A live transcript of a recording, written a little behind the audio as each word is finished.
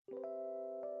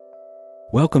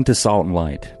Welcome to Salt and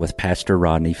Light with Pastor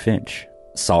Rodney Finch.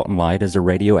 Salt and Light is a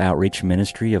radio outreach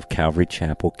ministry of Calvary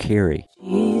Chapel, Cary.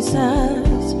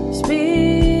 Jesus,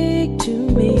 speak to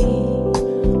me.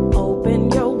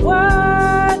 Open your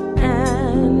word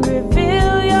and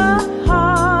reveal your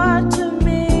heart to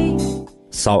me.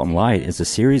 Salt and Light is a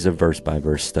series of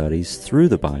verse-by-verse studies through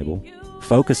the Bible,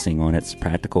 focusing on its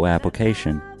practical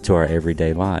application to our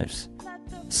everyday lives.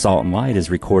 Salt and Light is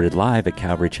recorded live at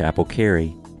Calvary Chapel,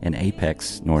 Cary in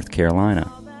Apex, North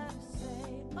Carolina.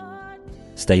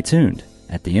 Stay tuned.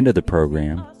 At the end of the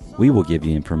program, we will give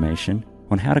you information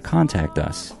on how to contact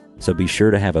us, so be sure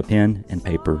to have a pen and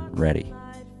paper ready.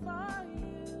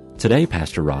 Today,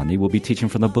 Pastor Rodney will be teaching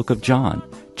from the book of John,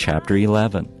 chapter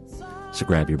 11. So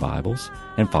grab your Bibles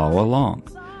and follow along.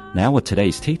 Now with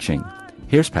today's teaching,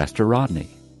 here's Pastor Rodney.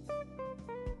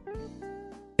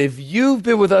 If you've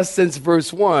been with us since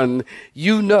verse 1,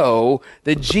 you know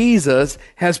that Jesus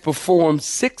has performed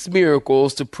 6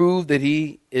 miracles to prove that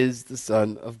he is the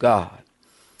Son of God.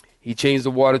 He changed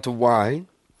the water to wine.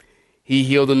 He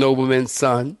healed the nobleman's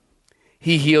son.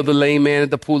 He healed the lame man at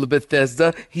the pool of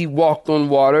Bethesda. He walked on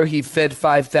water. He fed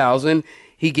 5,000.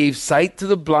 He gave sight to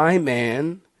the blind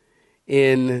man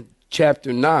in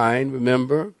chapter 9,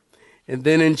 remember? And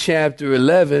then in chapter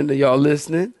 11, are y'all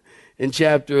listening? In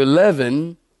chapter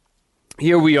 11,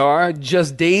 here we are,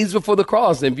 just days before the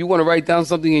cross. And if you want to write down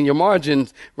something in your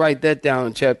margins, write that down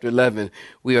in chapter 11.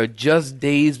 We are just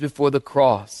days before the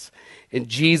cross. And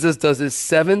Jesus does his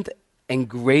 7th and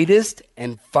greatest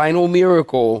and final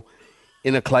miracle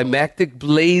in a climactic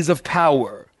blaze of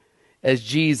power as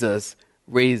Jesus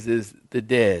raises the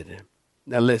dead.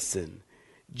 Now listen,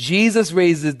 Jesus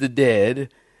raises the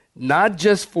dead not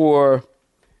just for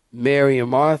Mary and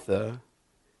Martha,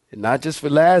 and not just for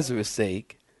Lazarus'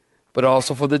 sake, but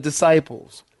also for the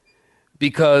disciples.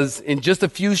 Because in just a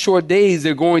few short days,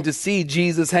 they're going to see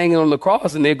Jesus hanging on the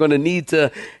cross, and they're going to need to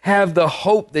have the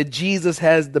hope that Jesus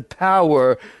has the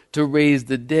power to raise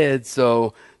the dead.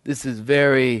 So this is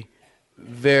very,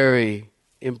 very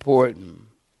important.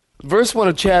 Verse 1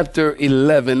 of chapter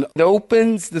 11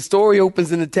 the story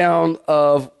opens in the town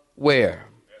of where?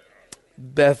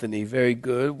 Bethany, very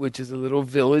good, which is a little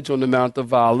village on the Mount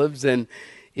of Olives. And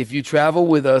if you travel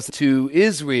with us to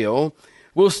Israel,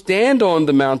 we'll stand on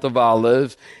the Mount of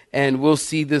Olives and we'll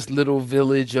see this little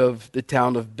village of the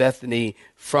town of Bethany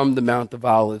from the Mount of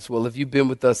Olives. Well, if you've been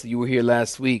with us, you were here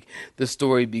last week, the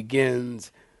story begins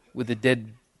with a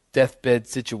deathbed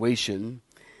situation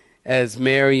as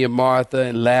Mary and Martha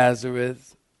and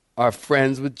Lazarus are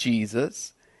friends with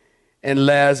Jesus. And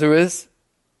Lazarus,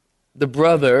 the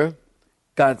brother,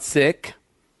 got sick.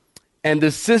 And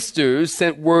the sisters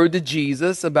sent word to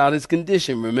Jesus about his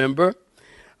condition, remember?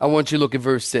 I want you to look at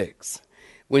verse 6.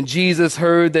 When Jesus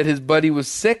heard that his buddy was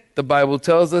sick, the Bible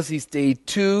tells us he stayed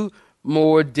 2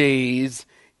 more days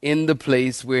in the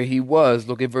place where he was.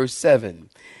 Look at verse 7.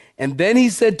 And then he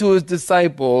said to his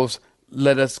disciples,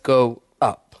 "Let us go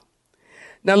up."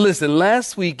 Now listen,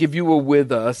 last week, if you were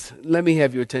with us, let me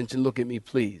have your attention. Look at me,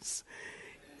 please.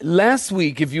 Last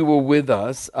week, if you were with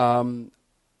us,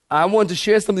 I want to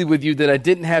share something with you that I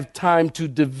didn't have time to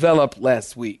develop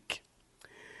last week.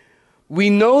 We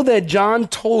know that John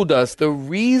told us the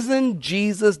reason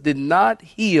Jesus did not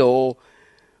heal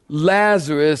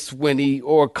Lazarus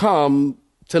come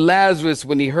to Lazarus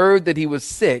when he heard that he was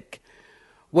sick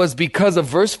was because of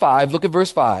verse 5. Look at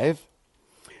verse 5.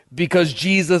 Because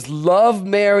Jesus loved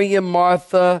Mary and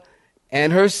Martha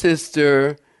and her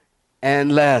sister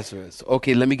and Lazarus.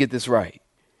 Okay, let me get this right.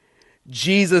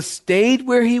 Jesus stayed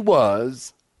where he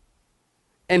was,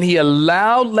 and he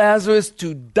allowed Lazarus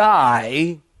to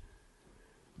die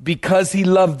because he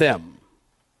loved them.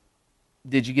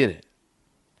 Did you get it?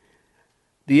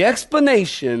 The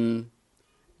explanation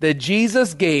that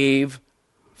Jesus gave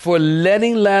for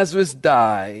letting Lazarus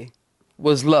die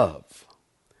was love.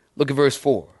 Look at verse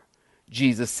 4.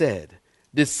 Jesus said,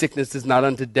 "This sickness is not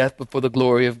unto death, but for the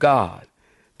glory of God,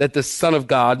 that the Son of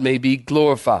God may be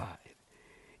glorified."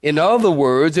 In other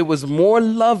words, it was more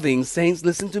loving, saints,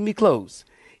 listen to me close.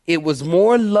 It was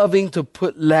more loving to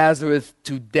put Lazarus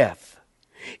to death.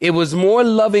 It was more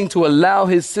loving to allow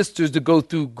his sisters to go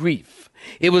through grief.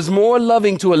 It was more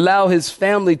loving to allow his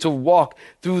family to walk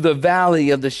through the valley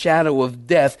of the shadow of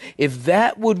death, if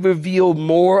that would reveal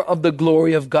more of the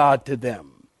glory of God to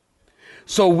them.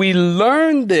 So we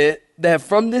learned that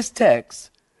from this text,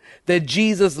 that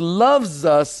Jesus loves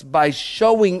us by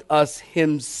showing us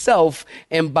himself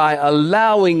and by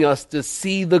allowing us to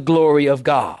see the glory of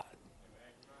God.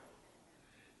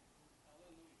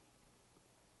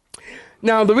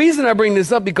 Now, the reason I bring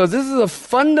this up, because this is a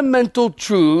fundamental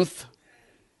truth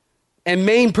and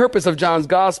main purpose of John's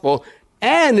gospel,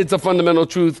 and it's a fundamental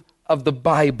truth of the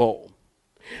Bible.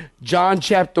 John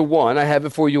chapter 1, I have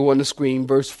it for you on the screen,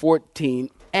 verse 14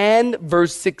 and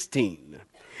verse 16.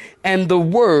 And the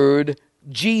Word,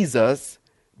 Jesus,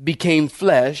 became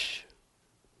flesh,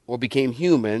 or became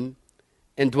human,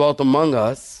 and dwelt among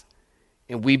us,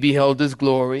 and we beheld his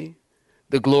glory,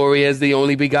 the glory as the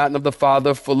only begotten of the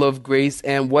Father, full of grace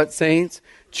and what, saints?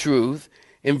 Truth.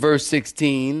 In verse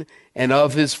 16, and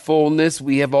of his fullness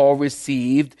we have all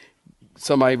received,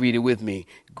 somebody read it with me,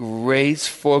 grace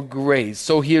for grace.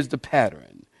 So here's the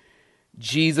pattern.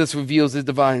 Jesus reveals his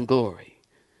divine glory.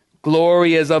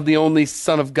 Glory as of the only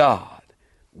Son of God.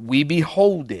 We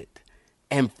behold it,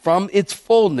 and from its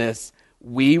fullness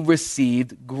we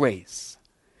received grace.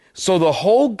 So the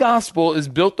whole gospel is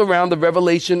built around the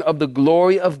revelation of the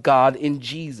glory of God in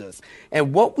Jesus.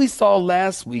 And what we saw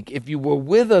last week, if you were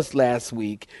with us last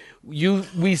week,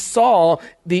 we saw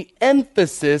the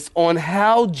emphasis on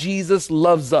how Jesus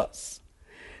loves us.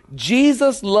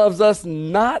 Jesus loves us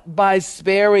not by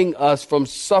sparing us from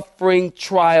suffering,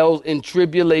 trials, and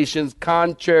tribulations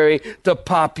contrary to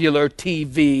popular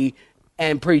TV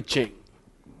and preaching.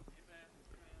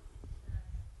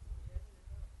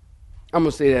 I'm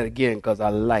going to say that again because I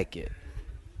like it.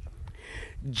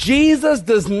 Jesus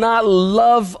does not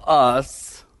love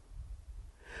us,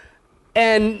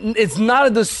 and it's not a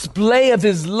display of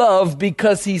his love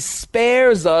because he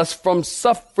spares us from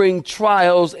suffering,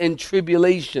 trials, and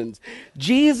tribulations.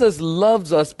 Jesus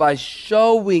loves us by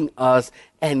showing us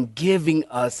and giving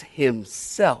us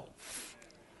himself.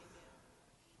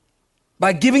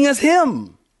 By giving us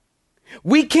him.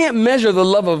 We can't measure the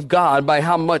love of God by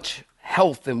how much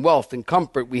health and wealth and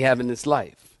comfort we have in this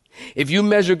life. If you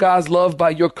measure God's love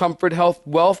by your comfort, health,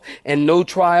 wealth, and no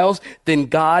trials, then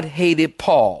God hated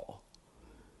Paul.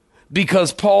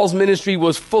 Because Paul's ministry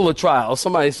was full of trials.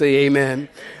 Somebody say amen.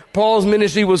 Paul's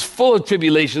ministry was full of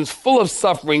tribulations, full of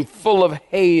suffering, full of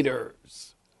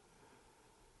haters.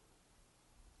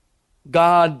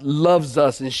 God loves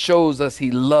us and shows us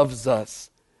he loves us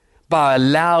by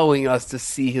allowing us to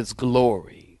see his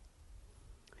glory,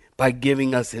 by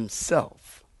giving us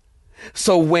himself.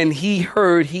 So when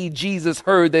Jesus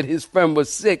heard that his friend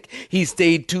was sick, he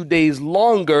stayed 2 days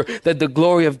longer that the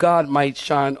glory of God might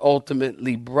shine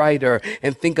ultimately brighter.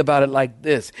 And think about it like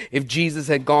this. If Jesus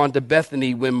had gone to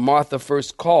Bethany when Martha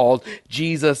first called,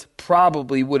 Jesus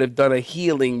probably would have done a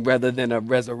healing rather than a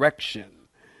resurrection.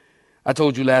 I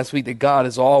told you last week that God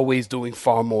is always doing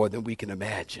far more than we can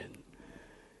imagine.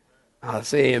 I'll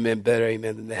say amen, better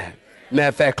amen than that. Matter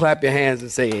of fact, clap your hands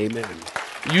and say amen.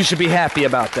 You should be happy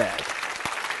about that.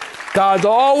 God's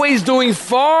always doing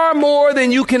far more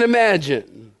than you can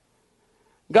imagine.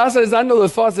 God says, I know the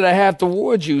thoughts that I have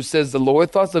towards you, says the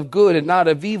Lord, thoughts of good and not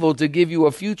of evil, to give you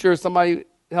a future, somebody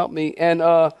help me, and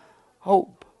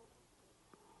hope.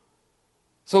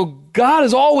 So God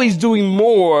is always doing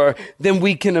more than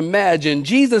we can imagine.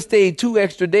 Jesus stayed 2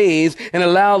 extra days and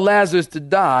allowed Lazarus to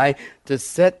die to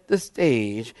set the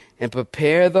stage and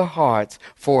prepare the hearts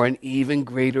for an even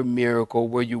greater miracle.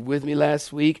 Were you with me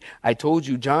last week? I told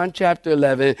you John chapter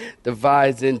 11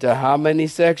 divides into how many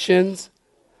sections?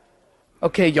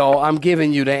 Okay, y'all, I'm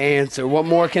giving you the answer. What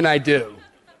more can I do?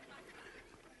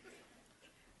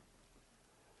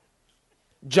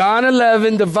 John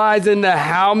 11 divides into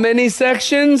how many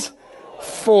sections?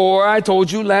 4. I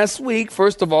told you last week.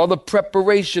 First of all, the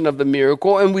preparation of the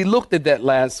miracle, and we looked at that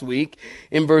last week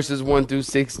in verses 1 through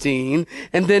 16.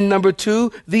 And then number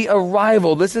 2, the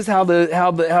arrival. This is how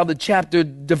the chapter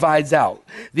divides out.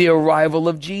 The arrival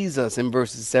of Jesus in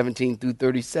verses 17 through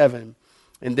 37.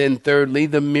 And then thirdly,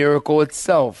 the miracle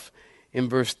itself in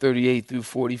verse 38 through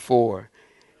 44.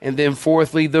 And then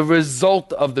fourthly, the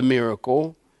result of the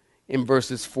miracle in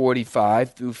verses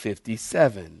 45 through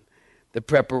 57. The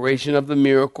preparation of the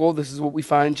miracle, this is what we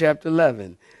find in chapter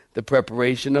 11. The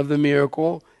preparation of the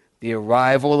miracle, the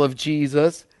arrival of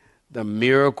Jesus, the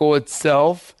miracle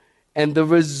itself, and the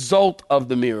result of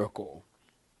the miracle.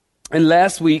 And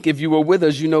last week, if you were with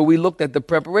us, you know we looked at the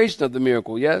preparation of the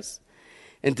miracle, yes?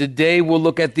 And today we'll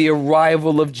look at the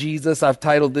arrival of Jesus. I've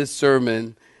titled this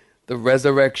sermon, The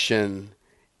Resurrection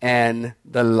and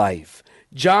the Life.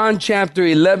 John chapter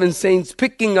 11, saints,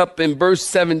 picking up in verse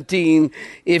 17.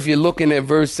 If you're looking at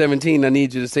verse 17, I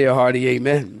need you to say a hearty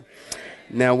amen.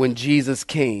 Now, when Jesus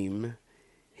came,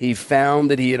 he found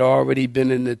that he had already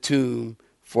been in the tomb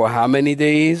for how many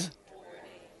days?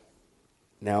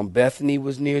 Now, Bethany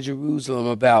was near Jerusalem,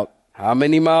 about how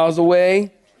many miles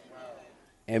away?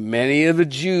 And many of the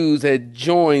Jews had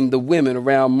joined the women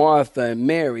around Martha and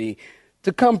Mary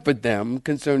to comfort them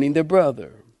concerning their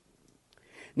brother.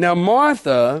 Now,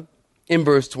 Martha In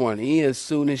verse 20, as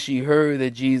soon as she heard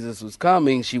that Jesus was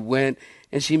coming, she went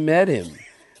and she met him.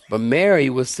 But Mary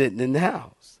was sitting in the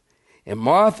house. And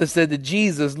Martha said to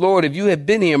Jesus, Lord, if you had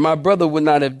been here, my brother would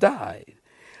not have died.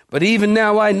 But even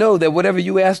now I know that whatever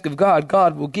you ask of God,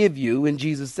 God will give you. And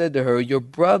Jesus said to her, your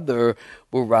brother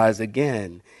will rise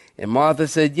again. And Martha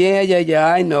said, yeah,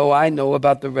 I know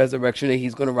about the resurrection, that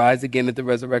he's going to rise again at the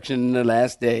resurrection in the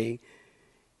last day.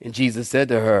 And Jesus said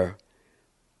to her,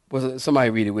 somebody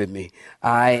read it with me.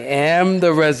 I am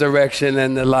the resurrection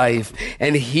and the life.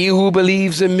 And he who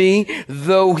believes in me,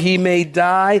 though he may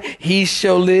die, he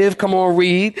shall live. Come on,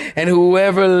 read. And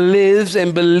whoever lives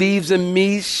and believes in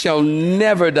me shall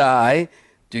never die.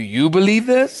 Do you believe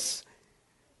this?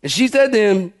 And she said to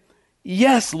him,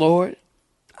 yes, Lord.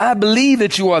 I believe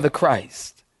that you are the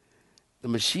Christ, the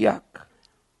Mashiach,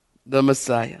 the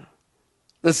Messiah,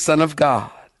 the Son of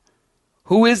God,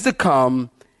 who is to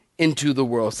come into the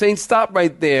world. Saints, stop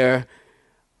right there.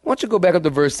 I want you to go back up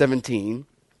to verse 17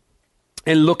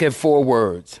 and look at 4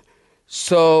 words.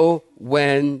 So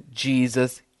when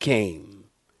Jesus came.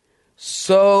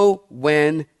 So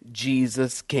when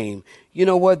Jesus came. You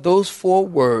know what? Those 4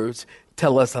 words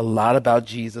tell us a lot about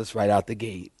Jesus right out the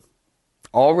gate.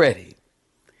 Already.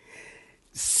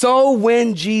 So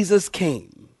when Jesus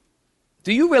came.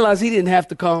 Do you realize he didn't have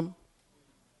to come?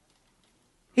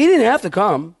 He didn't have to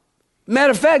come.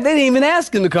 Matter of fact, they didn't even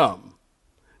ask him to come.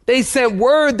 They sent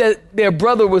word that their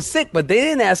brother was sick, but they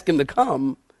didn't ask him to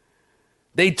come.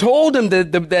 They told him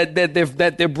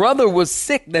that their brother was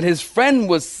sick, that his friend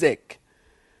was sick.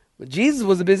 But Jesus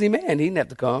was a busy man. He didn't have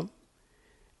to come.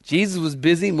 Jesus was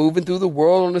busy moving through the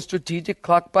world on a strategic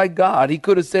clock by God. He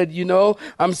could have said,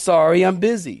 I'm sorry, I'm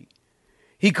busy.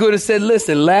 He could have said,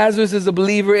 listen, Lazarus is a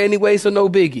believer anyway, so no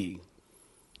biggie.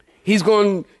 He's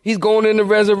going in the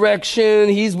resurrection.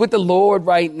 He's with the Lord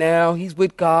right now. He's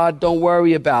with God. Don't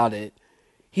worry about it.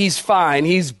 He's fine.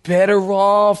 He's better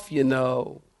off,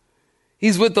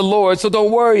 He's with the Lord, so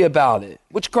don't worry about it.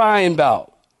 What you crying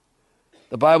about?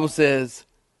 The Bible says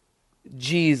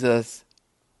Jesus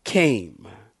came.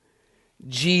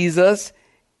 Jesus,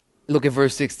 look at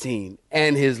verse 16,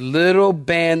 and his little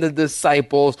band of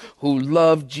disciples who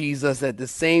loved Jesus at the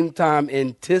same time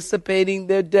anticipating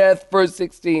their death, verse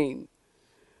 16,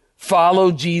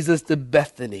 followed Jesus to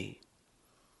Bethany.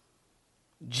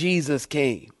 Jesus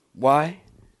came. Why?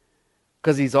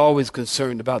 Because he's always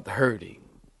concerned about the hurting.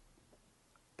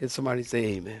 Can somebody say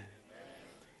amen?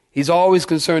 He's always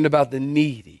concerned about the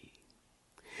needy.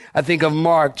 I think of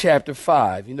Mark chapter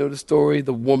 5. You know the story,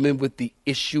 the woman with the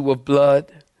issue of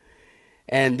blood?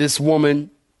 And this woman,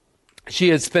 she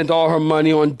had spent all her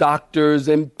money on doctors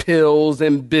and pills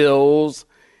and bills,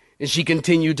 and she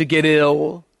continued to get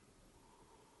ill,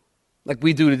 like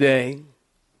we do today.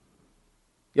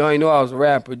 Y'all ain't know I was a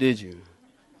rapper, did you?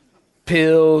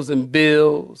 Pills and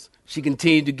bills. She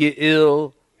continued to get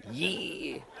ill.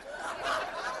 Yeah.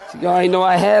 So y'all ain't know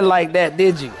I had like that,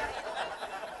 did you?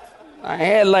 I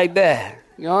had like that.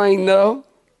 Y'all ain't know.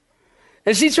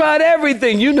 And she tried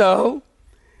everything,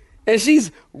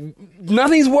 And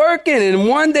nothing's working. And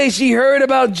one day she heard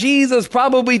about Jesus,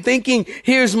 probably thinking,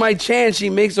 here's my chance.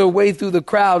 She makes her way through the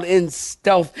crowd in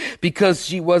stealth because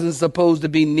she wasn't supposed to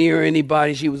be near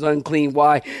anybody. She was unclean.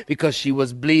 Why? Because she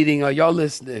was bleeding. Are y'all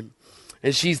listening?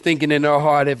 And she's thinking in her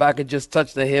heart, if I could just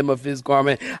touch the hem of his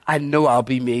garment, I know I'll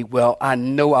be made well. I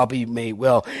know I'll be made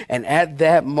well. And at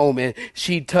that moment,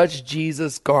 she touched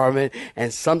Jesus' garment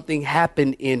and something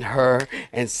happened in her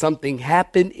and something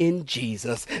happened in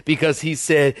Jesus because he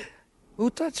said, who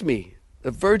touched me?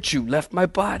 The virtue left my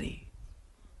body.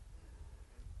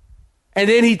 And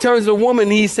then he turns to the woman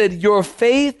and he said, your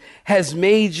faith has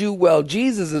made you well.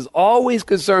 Jesus is always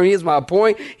concerned. Here's my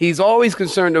point. He's always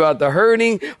concerned about the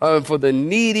hurting, for the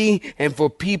needy, and for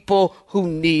people who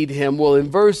need him. Well, in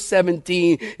verse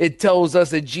 17, it tells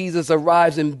us that Jesus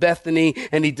arrives in Bethany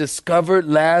and he discovered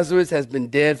Lazarus has been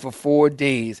dead for 4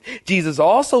 days. Jesus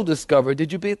also discovered,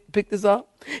 did you pick this up?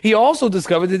 He also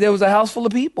discovered that there was a house full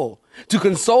of people to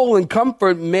console and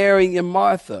comfort Mary and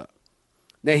Martha.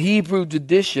 Now, Hebrew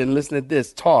tradition, listen to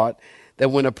this, taught that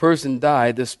when a person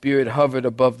died, the spirit hovered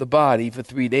above the body for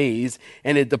 3 days,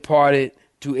 and it departed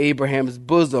to Abraham's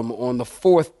bosom on the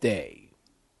 4th day.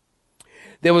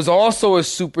 There was also a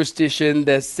superstition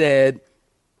that said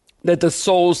that the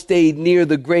soul stayed near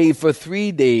the grave for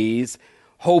 3 days,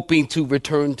 hoping to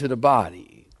return to the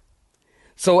body.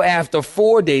 So after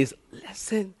 4 days,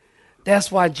 listen,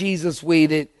 that's why Jesus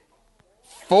waited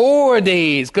 4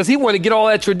 days, because he wanted to get all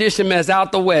that tradition mess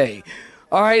out the way.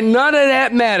 All right, none of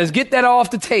that matters. Get that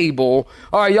off the table.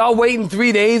 All right, y'all waiting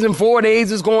 3 days and 4 days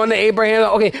is going to Abraham.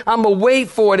 Okay, I'm going to wait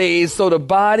 4 days so the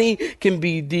body can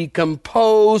be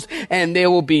decomposed and there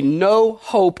will be no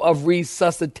hope of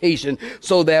resuscitation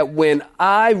so that when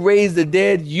I raise the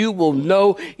dead, you will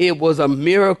know it was a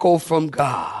miracle from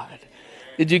God.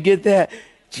 Did you get that?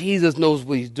 Jesus knows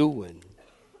what he's doing.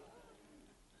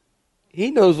 He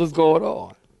knows what's going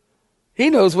on. He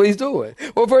knows what he's doing.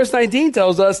 Well, verse 19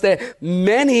 tells us that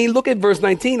many, look at verse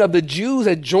 19, of the Jews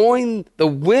had joined the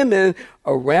women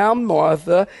around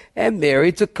Martha and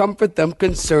Mary to comfort them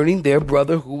concerning their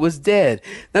brother who was dead.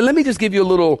 Now, let me just give you a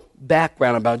little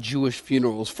background about Jewish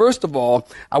funerals. First of all,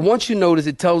 I want you to notice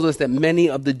it tells us that many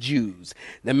of the Jews.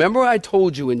 Now, remember I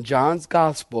told you in John's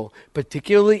gospel,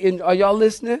 particularly in, are y'all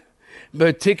listening?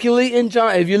 Particularly in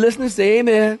John, if you're listening, say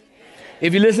amen.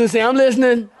 If you're listening, say I'm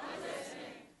listening.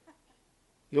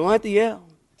 You don't have to yell.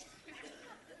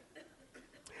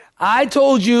 I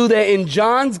told you that in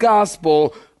John's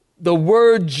gospel, the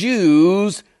word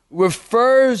Jews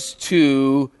refers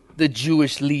to the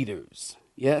Jewish leaders.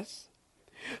 Yes?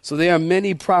 So there are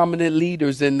many prominent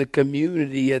leaders in the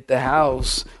community at the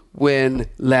house when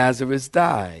Lazarus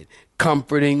died,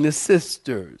 comforting the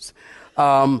sisters.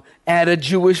 At a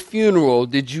Jewish funeral,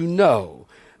 did you know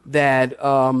that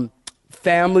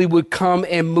family would come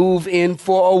and move in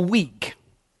for a week?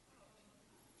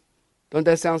 Don't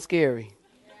that sound scary?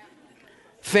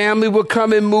 Family would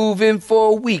come and move in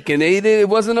for a week, and it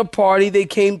wasn't a party. They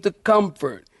came to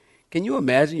comfort. Can you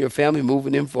imagine your family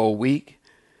moving in for a week?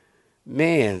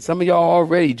 Man, some of y'all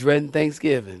already dreading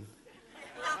Thanksgiving.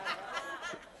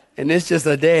 And it's just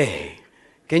a day.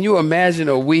 Can you imagine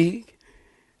a week?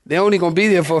 They're only going to be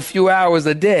there for a few hours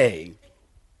a day.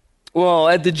 Well,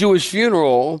 at the Jewish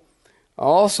funeral, I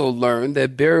also learned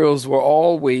that burials were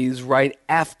always right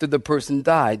after the person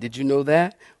died. Did you know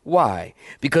that? Why?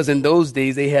 Because in those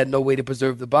days, they had no way to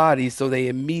preserve the body, so they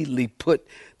immediately put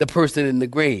the person in the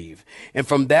grave. And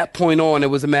from that point on,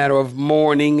 it was a matter of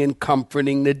mourning and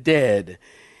comforting the dead.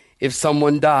 If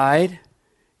someone died,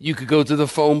 you could go to the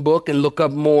phone book and look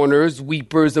up mourners,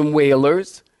 weepers, and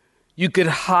wailers. You could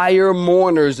hire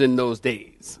mourners in those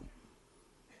days.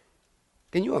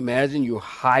 Can you imagine you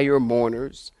hire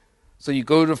mourners? So you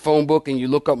go to the phone book and you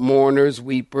look up mourners,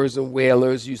 weepers, and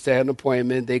wailers. You set an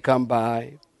appointment. They come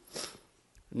by.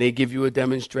 And they give you a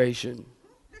demonstration.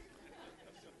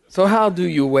 So how do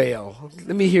you wail?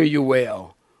 Let me hear you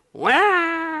wail.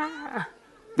 Wah!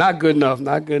 Not good enough.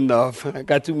 Not good enough. I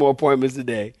got 2 more appointments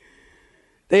today.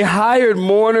 They hired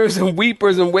mourners and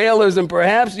weepers and wailers. And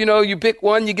perhaps, you pick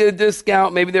one, you get a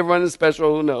discount. Maybe they're running a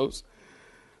special. Who knows?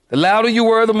 The louder you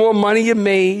were, the more money you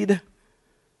made.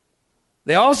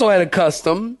 They also had a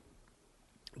custom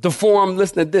to form,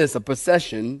 listen to this, a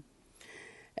procession,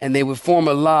 and they would form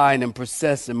a line and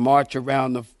process and march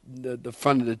around the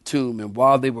front of the tomb. And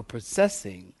while they were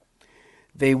processing,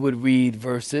 they would read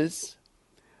verses.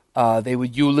 They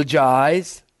would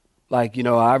eulogize. Like,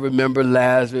 I remember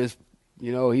Lazarus,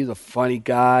 he's a funny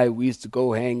guy. We used to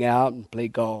go hang out and play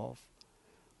golf.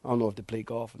 I don't know if they played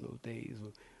golf in those days.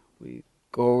 We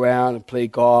go around and play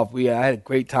golf. I had a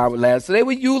great time with Lazarus. So they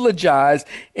would eulogize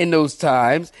in those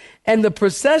times. And the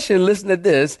procession, listen to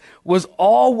this, was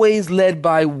always led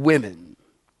by women.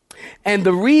 And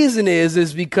the reason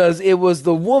is because it was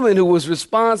the woman who was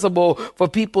responsible for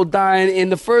people dying in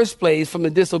the first place from the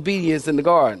disobedience in the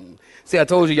garden. See, I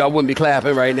told you y'all wouldn't be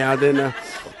clapping right now, didn't I?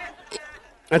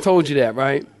 I told you that,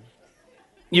 right?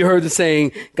 You heard the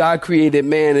saying, God created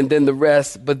man and then the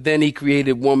rest, but then he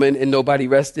created woman and nobody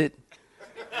rested.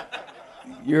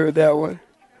 You heard that one?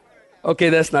 Okay,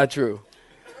 that's not true.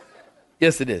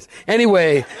 Yes, it is.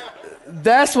 Anyway,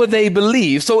 that's what they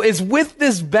believe. So it's with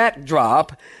this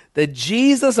backdrop that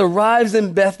Jesus arrives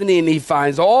in Bethany and he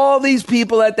finds all these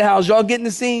people at the house. Y'all getting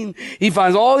the scene? He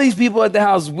finds all these people at the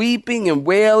house weeping and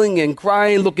wailing and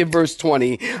crying. Look at verse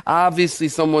 20. Obviously,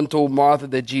 someone told Martha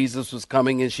that Jesus was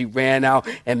coming and she ran out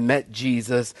and met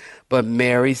Jesus. But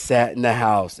Mary sat in the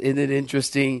house. Isn't it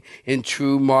interesting? In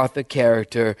true Martha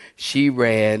character, she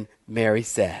ran, Mary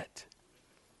sat.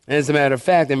 And as a matter of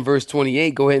fact, in verse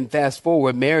 28, go ahead and fast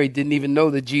forward, Mary didn't even know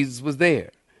that Jesus was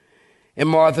there. And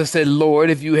Martha said, Lord,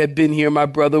 if you had been here, my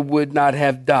brother would not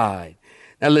have died.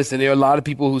 Now listen, there are a lot of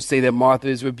people who say that Martha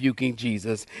is rebuking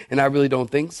Jesus, and I really don't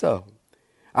think so.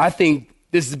 I think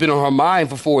this has been on her mind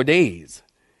for 4 days.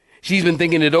 She's been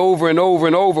thinking it over and over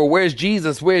and over. Where's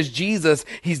Jesus? Where's Jesus?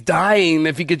 He's dying.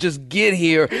 If he could just get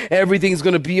here, everything's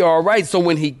going to be all right. So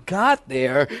when he got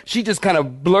there, she just kind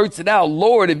of blurts it out.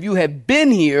 Lord, if you had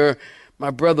been here,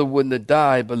 my brother wouldn't have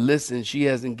died. But listen, she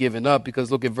hasn't given up,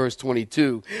 because look at verse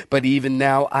 22. But even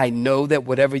now I know that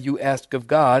whatever you ask of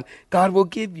God, God will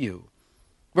give you.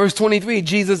 Verse 23,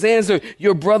 Jesus answered,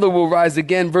 your brother will rise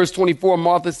again. Verse 24,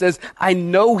 Martha says, I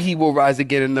know he will rise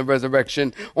again in the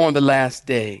resurrection on the last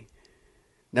day.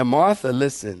 Now Martha,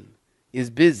 listen, is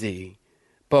busy,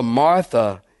 but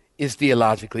Martha is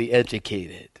theologically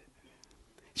educated.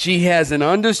 She has an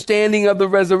understanding of the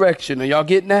resurrection. Are y'all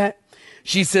getting that?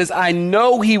 She says, I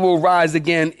know he will rise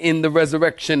again in the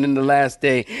resurrection in the last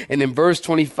day. And in verse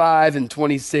 25 and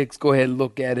 26, go ahead and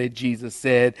look at it. Jesus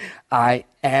said, I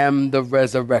am the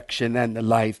resurrection and the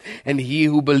life. And he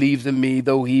who believes in me,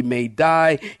 though he may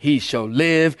die, he shall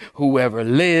live. Whoever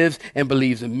lives and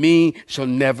believes in me shall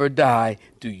never die.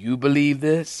 Do you believe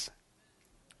this?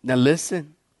 Now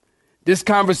listen. This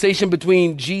conversation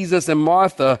between Jesus and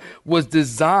Martha was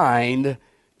designed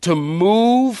to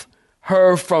move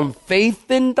her from faith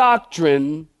in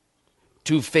doctrine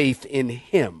to faith in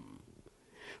him.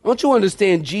 Don't you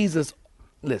understand? Jesus,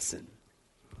 listen,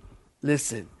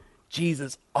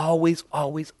 Jesus always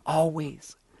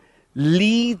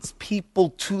leads people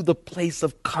to the place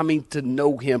of coming to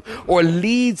know him, or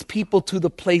leads people to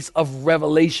the place of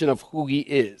revelation of who he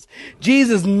is.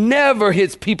 Jesus never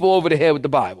hits people over the head with the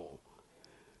Bible.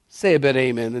 Say a better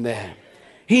amen than that.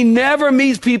 He never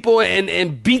meets people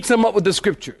and beats them up with the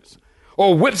scriptures,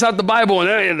 or whips out the Bible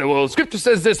and well, scripture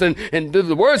says this and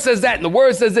the word says that and the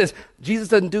word says this. Jesus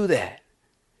doesn't do that.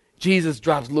 Jesus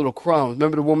drops little crumbs.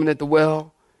 Remember the woman at the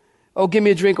well? Oh, give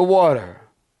me a drink of water.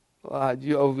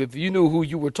 If you knew who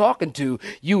you were talking to,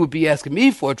 you would be asking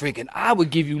me for a drink, and I would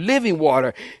give you living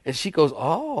water. And she goes,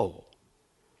 oh,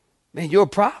 man, you're a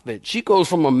prophet. She goes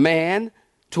from a man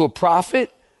to a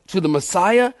prophet to the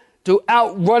Messiah to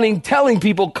outrunning, telling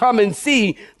people, come and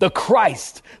see the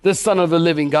Christ, the Son of the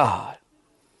living God.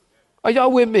 Are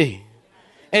y'all with me?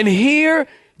 And here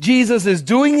Jesus is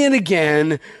doing it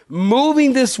again,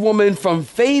 moving this woman from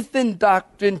faith in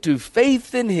doctrine to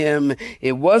faith in him.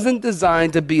 It wasn't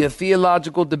designed to be a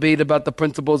theological debate about the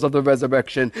principles of the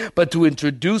resurrection, but to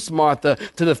introduce Martha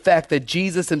to the fact that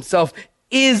Jesus himself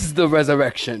is the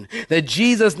resurrection, that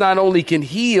Jesus not only can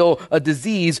heal a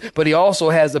disease, but he also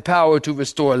has the power to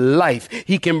restore life.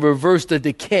 He can reverse the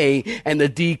decay and the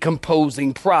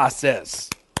decomposing process.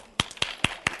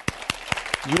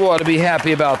 You ought to be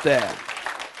happy about that.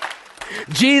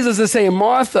 Jesus is saying,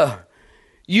 Martha,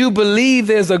 you believe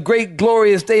there's a great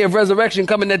glorious day of resurrection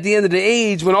coming at the end of the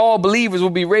age when all believers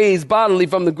will be raised bodily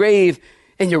from the grave.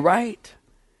 And you're right.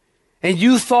 And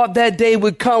you thought that day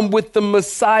would come with the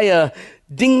Messiah.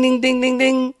 Ding, ding, ding, ding,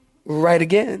 ding. Right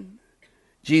again.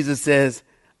 Jesus says,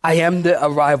 I am the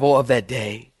arrival of that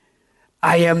day.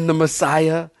 I am the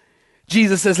Messiah.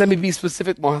 Jesus says, let me be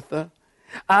specific, Martha.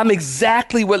 I'm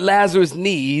exactly what Lazarus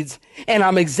needs, and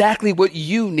I'm exactly what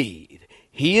you need.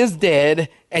 He is dead,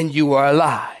 and you are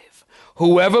alive.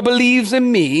 Whoever believes in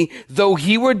me, though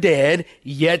he were dead,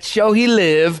 yet shall he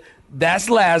live. That's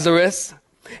Lazarus.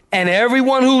 And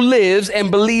everyone who lives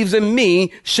and believes in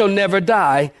me shall never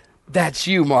die. That's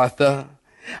you, Martha.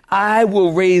 I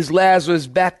will raise Lazarus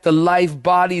back to life,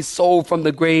 body, soul from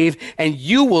the grave, and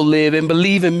you will live and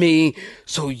believe in me,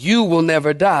 so you will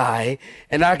never die.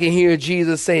 And I can hear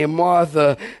Jesus saying,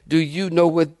 Martha, do you know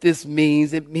what this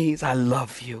means? It means I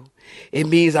love you. It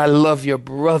means I love your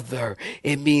brother.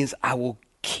 It means I will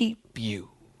keep you.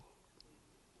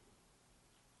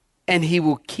 And he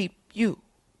will keep you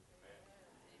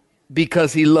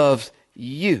because he loves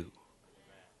you.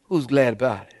 Who's glad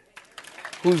about it?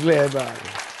 Who's glad about it?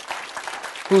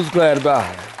 Who's glad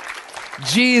about it?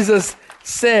 Jesus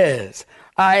says,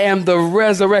 I am the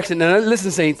resurrection. Now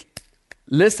listen, saints.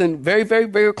 Listen very, very,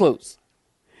 very close.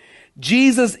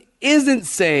 Jesus isn't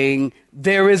saying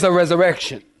there is a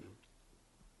resurrection.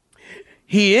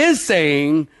 He is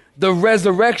saying the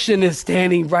resurrection is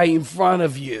standing right in front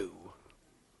of you.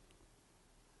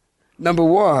 Number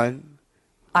one,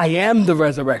 I am the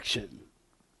resurrection.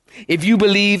 If you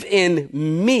believe in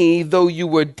me, though you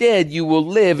were dead, you will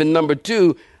live. And number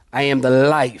two, I am the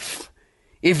life.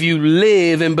 If you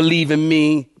live and believe in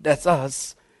me, that's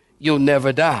us, you'll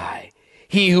never die.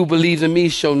 He who believes in me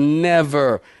shall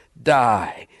never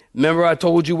die. Remember I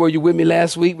told you, were you with me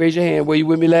last week? Raise your hand. Were you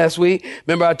with me last week?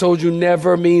 Remember I told you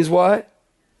never means what?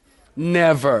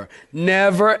 Never.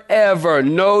 Never, ever.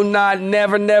 No, not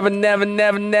never, never, never,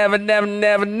 never, never, never,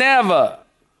 never, never.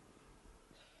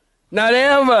 Not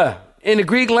ever. In the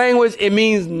Greek language, it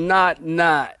means not.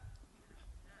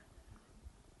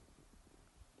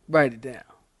 Write it down.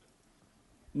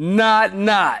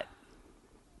 Not.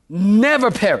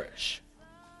 Never perish.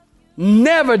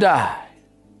 Never die.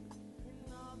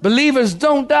 Believers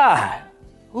don't die.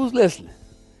 Who's listening?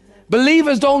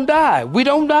 Believers don't die. We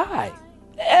don't die.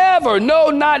 Ever. No,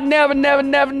 not never, never,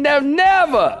 never, never,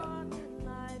 never.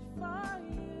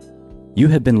 You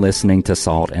have been listening to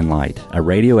Salt and Light, a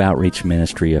radio outreach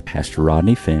ministry of Pastor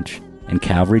Rodney Finch and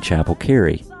Calvary Chapel,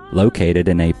 Cary, located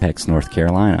in Apex, North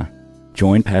Carolina.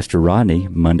 Join Pastor Rodney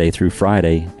Monday through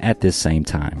Friday at this same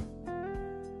time.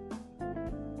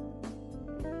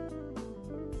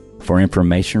 For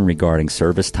information regarding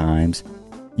service times,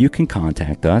 you can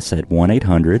contact us at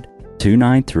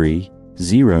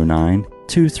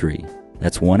 1-800-293-0923.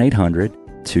 That's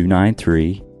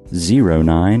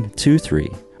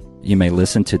 1-800-293-0923. You may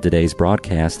listen to today's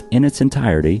broadcast in its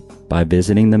entirety by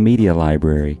visiting the media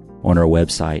library on our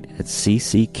website at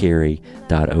cccary.org.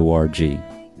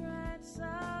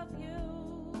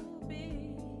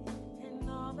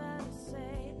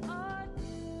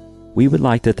 We would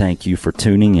like to thank you for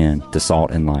tuning in to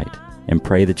Salt and Light and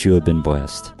pray that you have been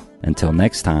blessed. Until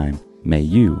next time, may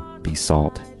you be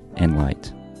salt and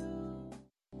light.